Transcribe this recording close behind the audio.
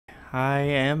I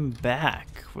am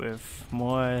back with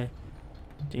more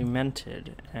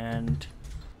Demented, and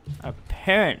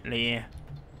apparently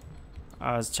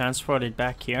I was transported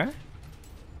back here.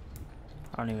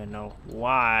 I don't even know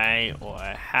why or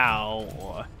how,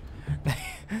 or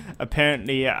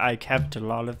apparently I kept a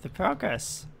lot of the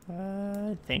progress.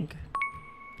 I think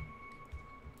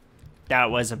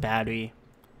that was a battery.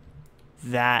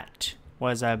 That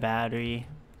was a battery.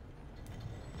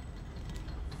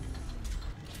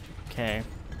 Okay.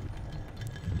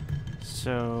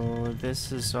 So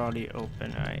this is already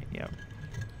open, right? Yep.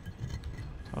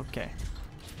 Okay.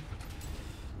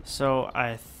 So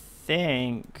I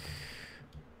think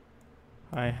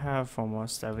I have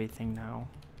almost everything now.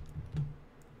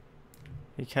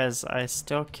 Because I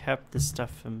still kept the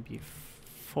stuff from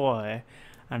before,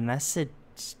 unless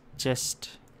it's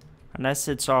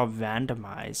all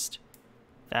randomized.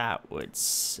 That would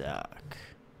suck.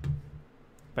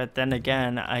 But then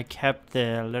again, I kept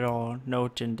the little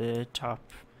note in the top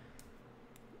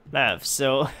left,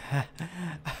 so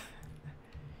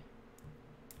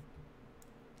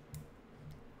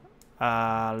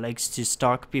likes to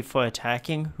stalk before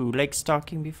attacking. Who likes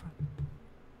stalking before?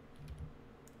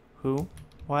 Who?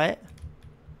 What?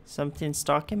 Something's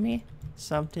stalking me?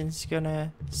 Something's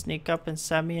gonna sneak up and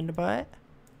stab me in the butt?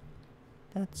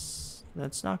 That's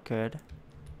not good.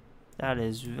 That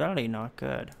is really not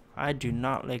good. I do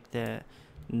not like the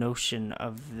notion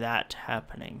of that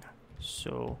happening.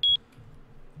 So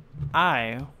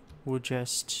I will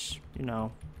just, you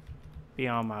know, be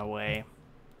on my way.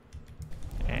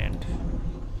 And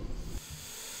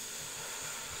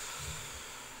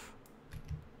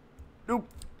nope.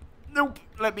 Nope.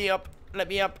 Let me up. Let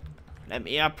me up. Let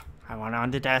me up. I want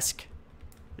on the desk.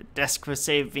 The desk will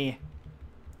save me.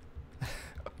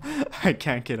 I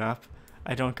can't get up.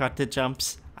 I don't got the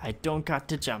jumps. I don't got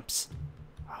the jumps.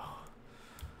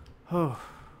 Oh.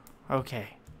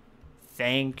 Okay.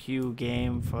 Thank you,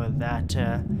 game, for that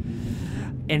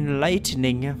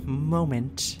enlightening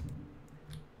moment.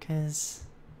 'Cause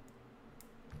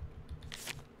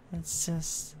it's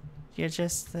just, you're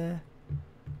just the...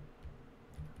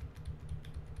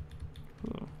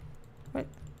 Ooh. What?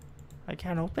 I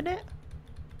can't open it?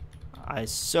 I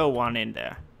so want in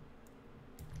there.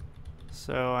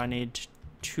 So I need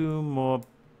 2 more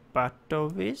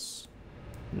batteries?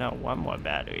 No, 1 more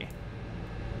battery.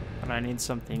 But I need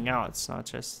something else, not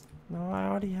just... No, I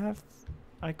already have...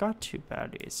 I got 2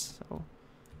 batteries, so...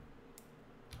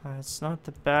 it's not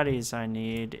the batteries I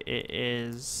need, it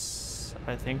is...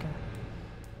 I think...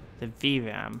 the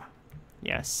VRAM.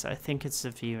 Yes, I think it's the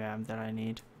VRAM that I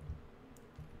need.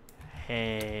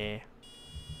 Hey...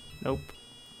 Nope.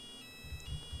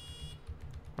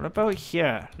 What about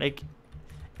here? Like...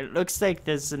 It looks like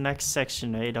there's the next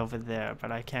section right over there,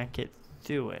 but I can't get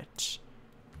through it.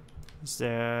 Is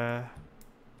there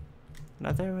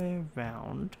another way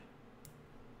around?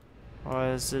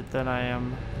 Or is it that I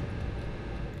am...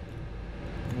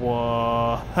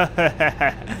 Whoa.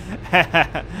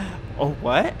 Oh,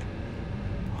 what?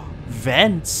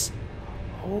 Vents?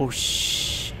 Oh,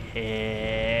 shit.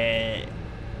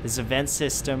 There's a vent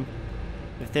system.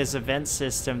 If there's a vent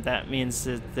system, that means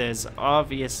that there's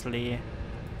obviously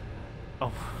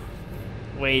a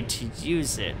way to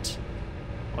use it.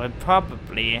 Or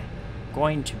probably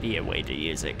going to be a way to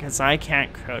use it, because I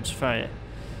can't crouch for it.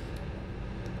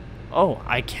 Oh,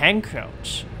 I can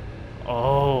crouch.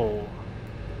 Oh.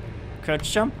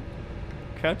 Crouch jump?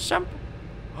 Crouch jump?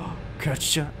 Oh,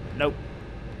 crouch jump. Nope.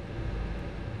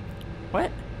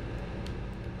 What?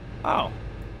 Oh.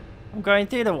 I'm going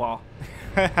through the wall.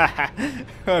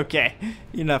 Okay.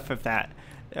 Enough of that.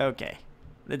 Okay.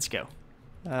 Let's go.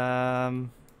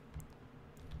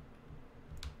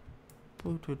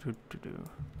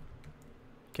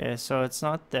 Okay, so it's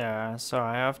not there. So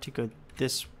I have to go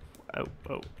this...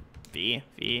 Oh. V.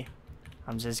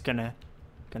 I'm just gonna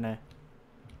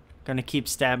keep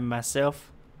stabbing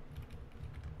myself.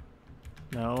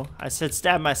 No, I said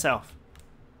stab myself.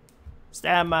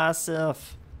 Stab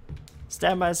myself.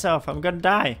 Stab myself. I'm gonna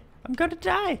die. I'm gonna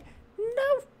die.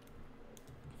 No.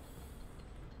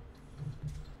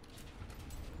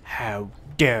 How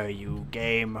dare you,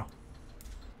 game?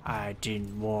 I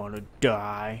didn't want to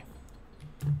die.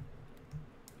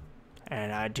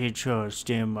 And I did try to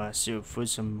stand myself for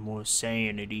some more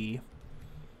sanity.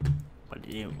 But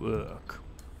it didn't work.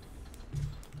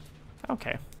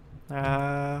 Okay.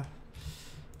 I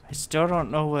still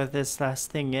don't know where this last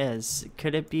thing is.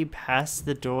 Could it be past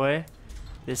the door?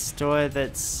 This door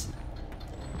that's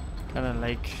kind of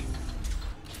like...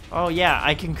 Oh yeah,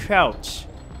 I can crouch.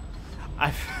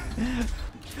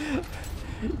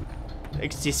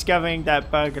 discovering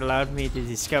that bug allowed me to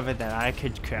discover that I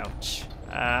could crouch.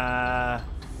 The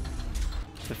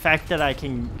fact that I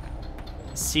can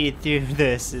see through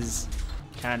this is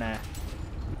kind of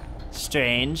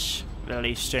strange,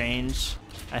 really strange.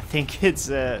 I think it's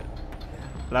a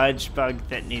large bug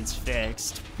that needs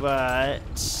fixed, but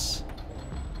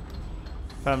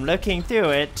from looking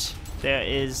through it, there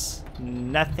is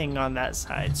nothing on that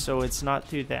side, so it's not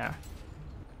through there.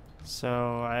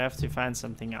 So I have to find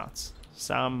something else,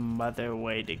 some other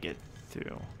way to get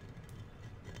through.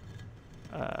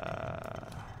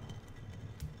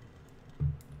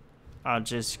 I'll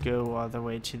just go all the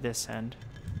way to this end,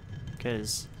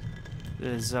 because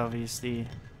there's obviously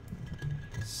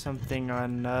something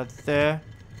on there.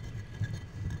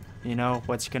 You know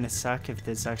what's gonna suck if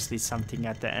there's actually something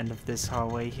at the end of this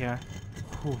hallway here.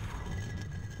 Whew.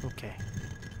 Okay.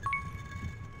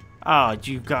 Oh,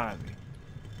 you got me.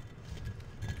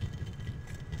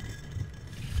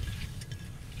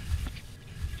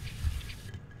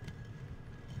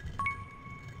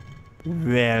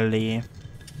 Really?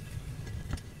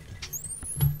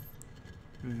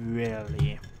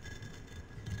 Really?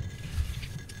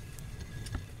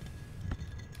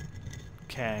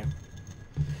 Okay.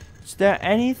 Is there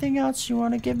anything else you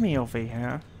want to give me over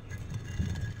here?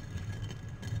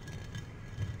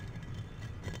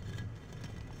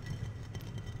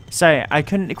 Sorry, I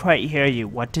couldn't quite hear you.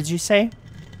 What did you say?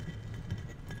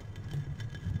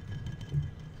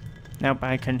 Nope,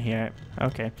 I couldn't hear it.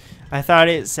 Okay. I thought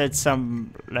it said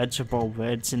some legible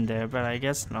words in there, but I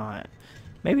guess not.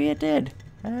 Maybe it did.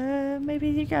 Maybe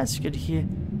you guys could hear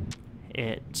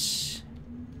it.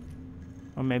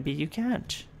 Or maybe you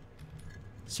can't.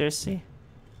 Seriously?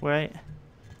 Wait.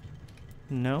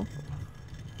 Nope.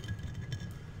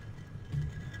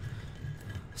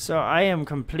 So I am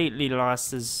completely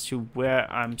lost as to where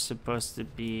I'm supposed to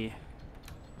be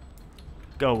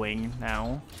going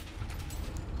now.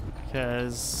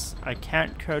 Because I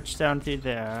can't crouch down through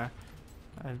there.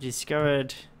 I've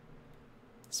discovered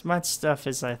as much stuff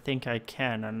as I think I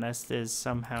can, unless there's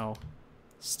somehow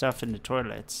stuff in the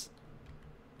toilets.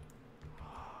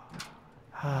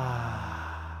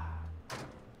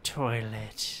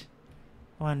 Toilet.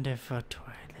 Wonderful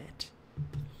toilet.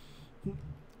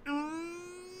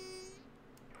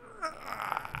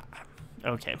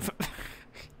 Okay.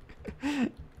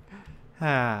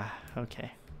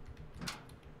 Okay.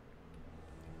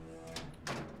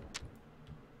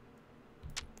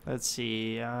 Let's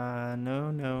see. No.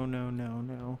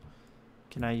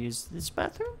 Can I use this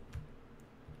bathroom?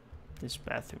 This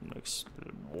bathroom looks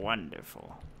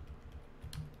wonderful.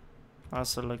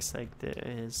 Also looks like there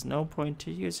is no point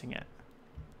to using it.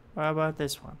 What about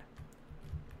this one?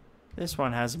 This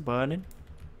one has a button,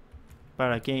 but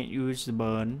I can't use the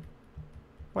button.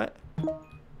 What?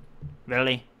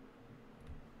 Really?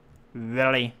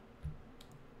 Really?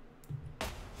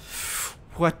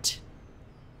 What?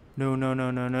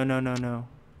 No.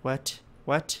 What?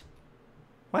 What?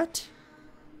 What?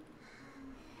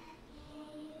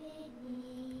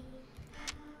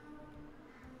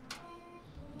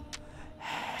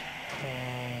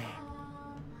 Hey.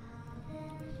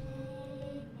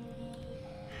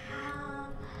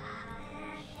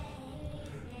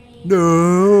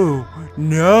 No.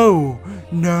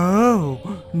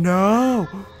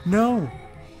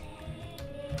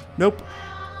 Nope.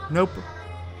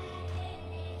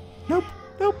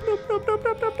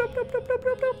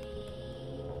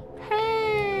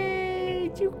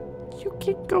 Hey, you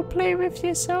can go play with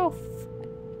yourself.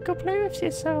 Go play with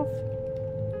yourself.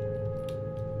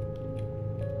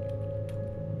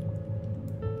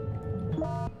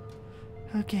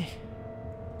 Okay.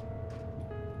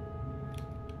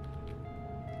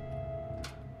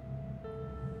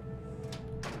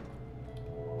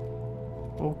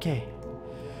 Okay.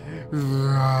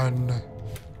 Run.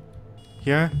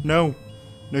 Here? No.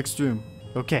 Next room.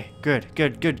 Okay. Good.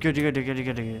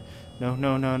 No.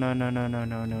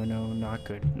 Not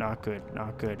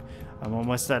good. I'm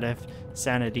almost out of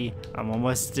sanity. I'm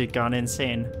almost gone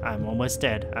insane. I'm almost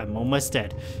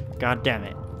dead. God damn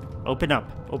it. Open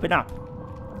up.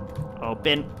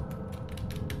 Open.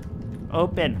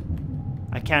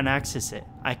 I can't access it.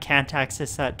 I can't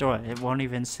access that door. It won't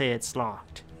even say it's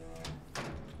locked.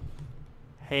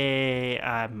 Hey,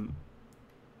 I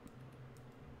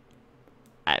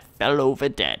fell over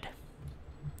dead.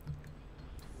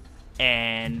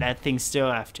 And that thing's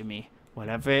still after me.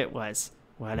 Whatever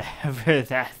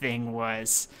that thing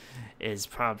was, is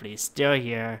probably still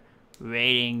here,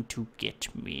 waiting to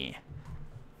get me.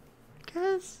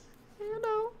 'Cause, you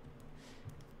know,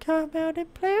 come out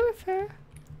and play with her.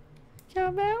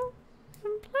 Come out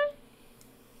and play.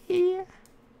 Yeah.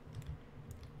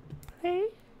 Play.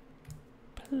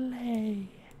 Play.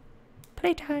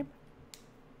 Playtime.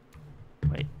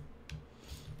 Wait.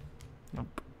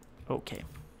 Nope. Okay.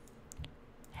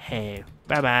 Hey,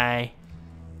 bye-bye.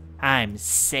 I'm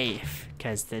safe,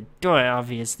 because the door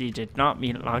obviously did not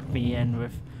lock me in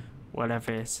with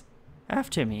whatever is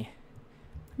after me.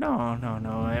 No,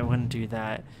 I wouldn't do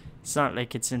that. It's not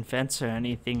like it's in fence or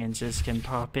anything and just can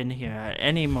pop in here at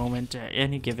any moment, at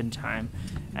any given time.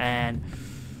 And...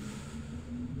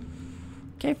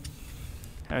 okay.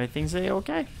 Everything's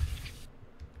A-okay.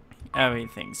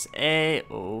 Everything's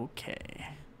A-okay.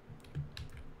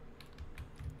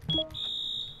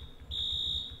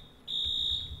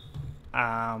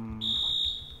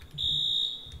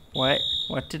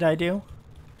 What did I do?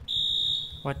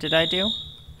 What did I do?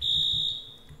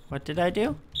 What did I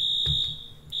do?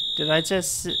 Did I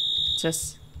just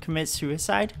commit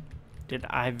suicide? Did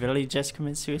I really just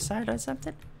commit suicide or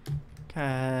something?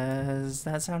 Cause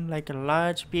that sounded like a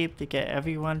large beep to get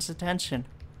everyone's attention.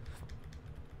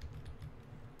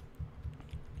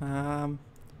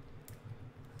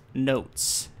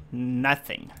 Notes.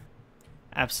 Nothing.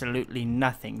 Absolutely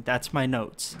nothing. That's my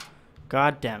notes.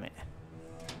 God damn it.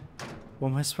 What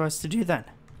am I supposed to do then?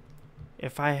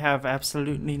 If I have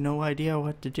absolutely no idea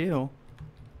what to do,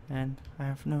 and I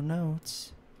have no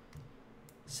notes,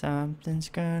 something's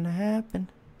gonna happen.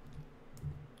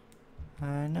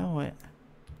 I know it.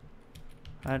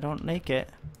 I don't like it,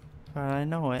 but I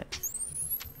know it.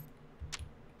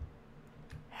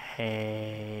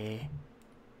 Hey.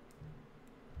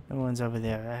 No one's over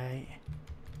there, right?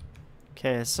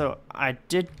 Okay, so I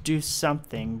did do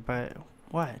something, but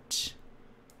what?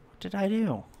 What did I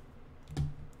do?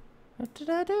 What did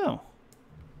I do?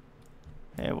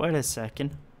 Hey, wait a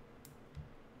second.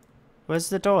 Where's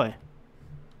the door?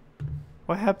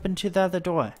 What happened to the other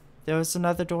door? There was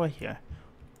another door here.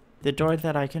 The door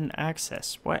that I couldn't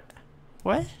access. What?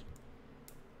 What?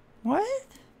 What?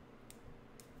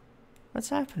 What's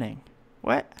happening?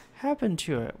 What happened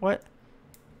to it? What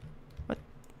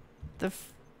the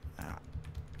f... I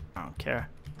don't care.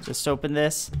 Just open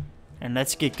this and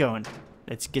let's get going.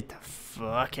 Let's get the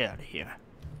fuck out of here.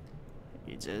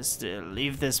 You just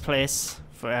leave this place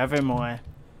forevermore.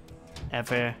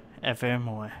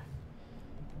 Evermore.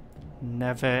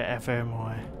 Never ever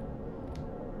more.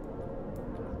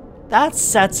 That's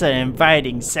such an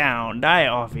inviting sound. I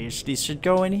obviously should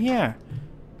go in here.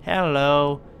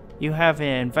 Hello. You have an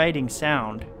inviting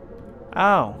sound.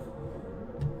 Oh.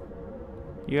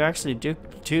 You actually do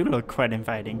look quite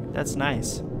inviting. That's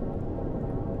nice.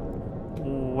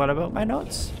 What about my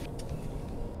notes?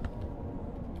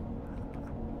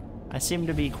 I seem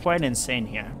to be quite insane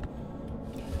here.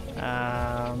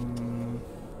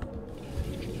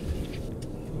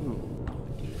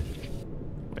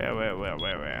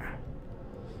 Where?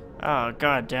 Oh,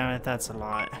 god damn it, that's a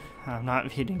lot. I'm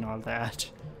not eating all that.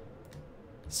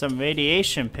 Some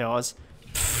radiation pills?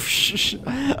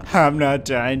 I'm not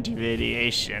dying to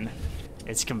radiation.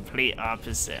 It's complete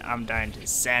opposite. I'm dying to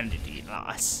sanity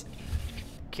loss.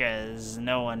 Because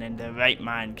no one in their right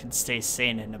mind can stay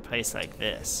sane in a place like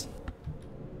this.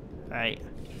 Right?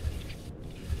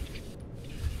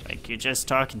 Like, you're just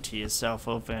talking to yourself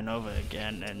over and over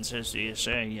again and just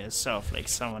reassuring yourself like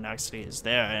someone actually is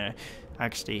there and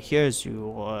actually hears you,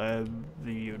 or,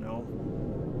 you know,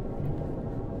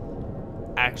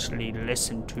 actually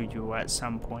listen to you at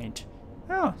some point.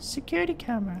 Oh, security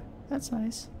camera. That's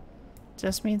nice.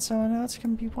 Just means someone else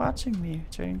can be watching me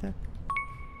during the...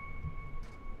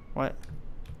 what?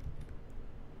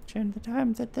 During the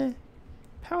time that the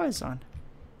power's on.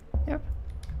 Yep.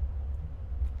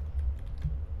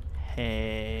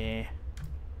 Hey.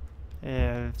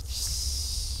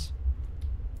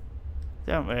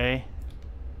 Don't worry.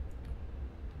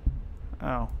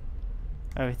 Oh.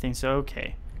 Everything's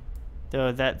okay.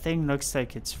 Though that thing looks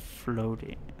like it's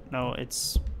floating. No,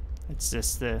 it's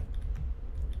just the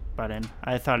button.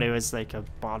 I thought it was like a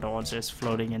bottle just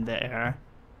floating in the air.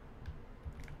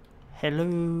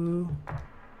 Hello?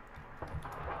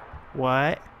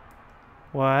 What?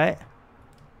 What?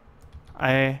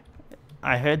 I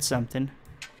heard something.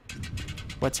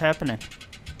 What's happening?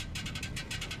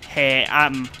 Hey,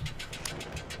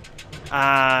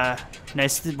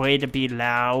 nice way to be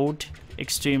loud.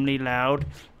 Extremely loud.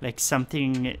 Like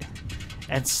something,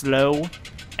 and slow,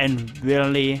 and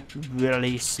really,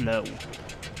 really slow.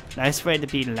 Nice way to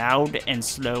be loud and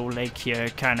slow, like you're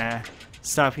kinda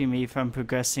stopping me from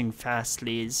progressing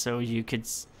fastly so you could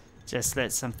just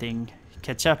let something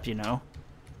catch up, you know?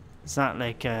 It's not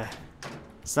like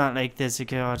there's a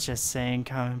girl just saying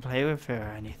come and play with her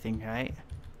or anything, right?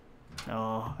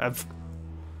 No,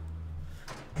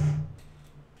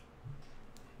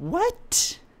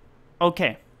 What?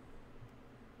 Okay.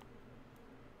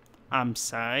 I'm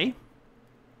sorry.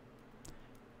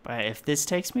 But if this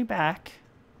takes me back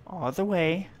all the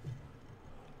way...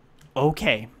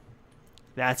 Okay.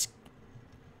 That's...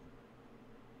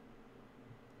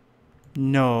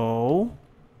 No.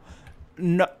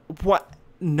 No. What?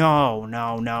 No,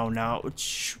 no, no, no.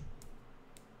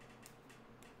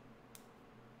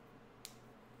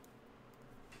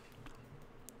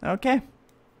 Okay.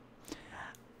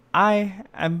 I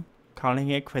am calling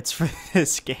it quits for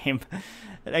this game.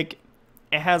 Like,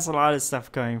 it has a lot of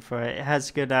stuff going for it. It has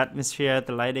good atmosphere,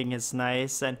 the lighting is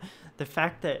nice, and the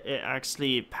fact that it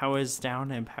actually powers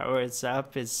down and powers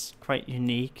up is quite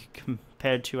unique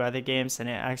compared to other games, and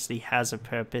it actually has a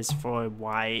purpose for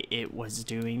why it was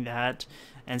doing that,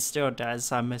 and still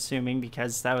does, I'm assuming,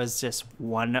 because that was just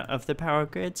one of the power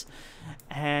grids.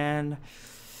 And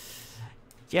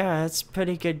yeah, it's a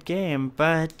pretty good game,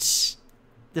 but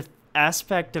the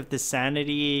aspect of the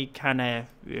sanity kind of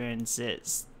ruins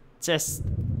it. Just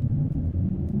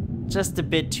a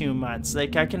bit too much.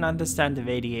 Like, I can understand the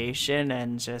radiation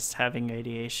and just having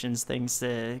radiations things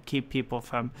to keep people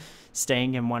from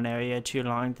staying in one area too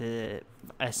long, to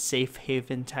a safe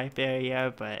haven type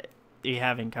area, but we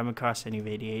haven't come across any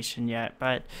radiation yet.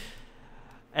 But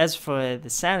as for the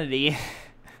sanity,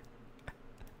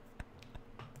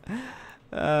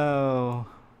 oh,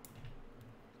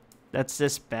 that's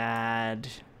just bad.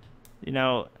 You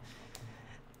know,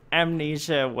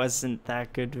 Amnesia wasn't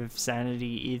that good with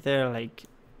sanity either. Like,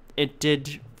 it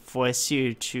did force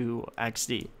you to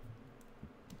actually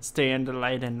stay in the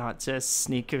light and not just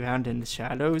sneak around in the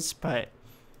shadows, but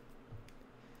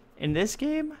in this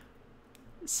game,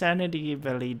 sanity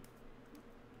really,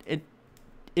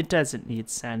 it doesn't need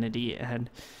sanity, and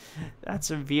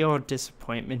that's a real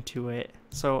disappointment to it.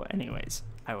 So anyways,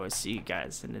 I will see you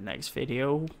guys in the next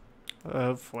video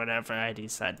of whatever I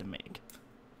decide to make.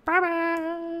 Bye bye.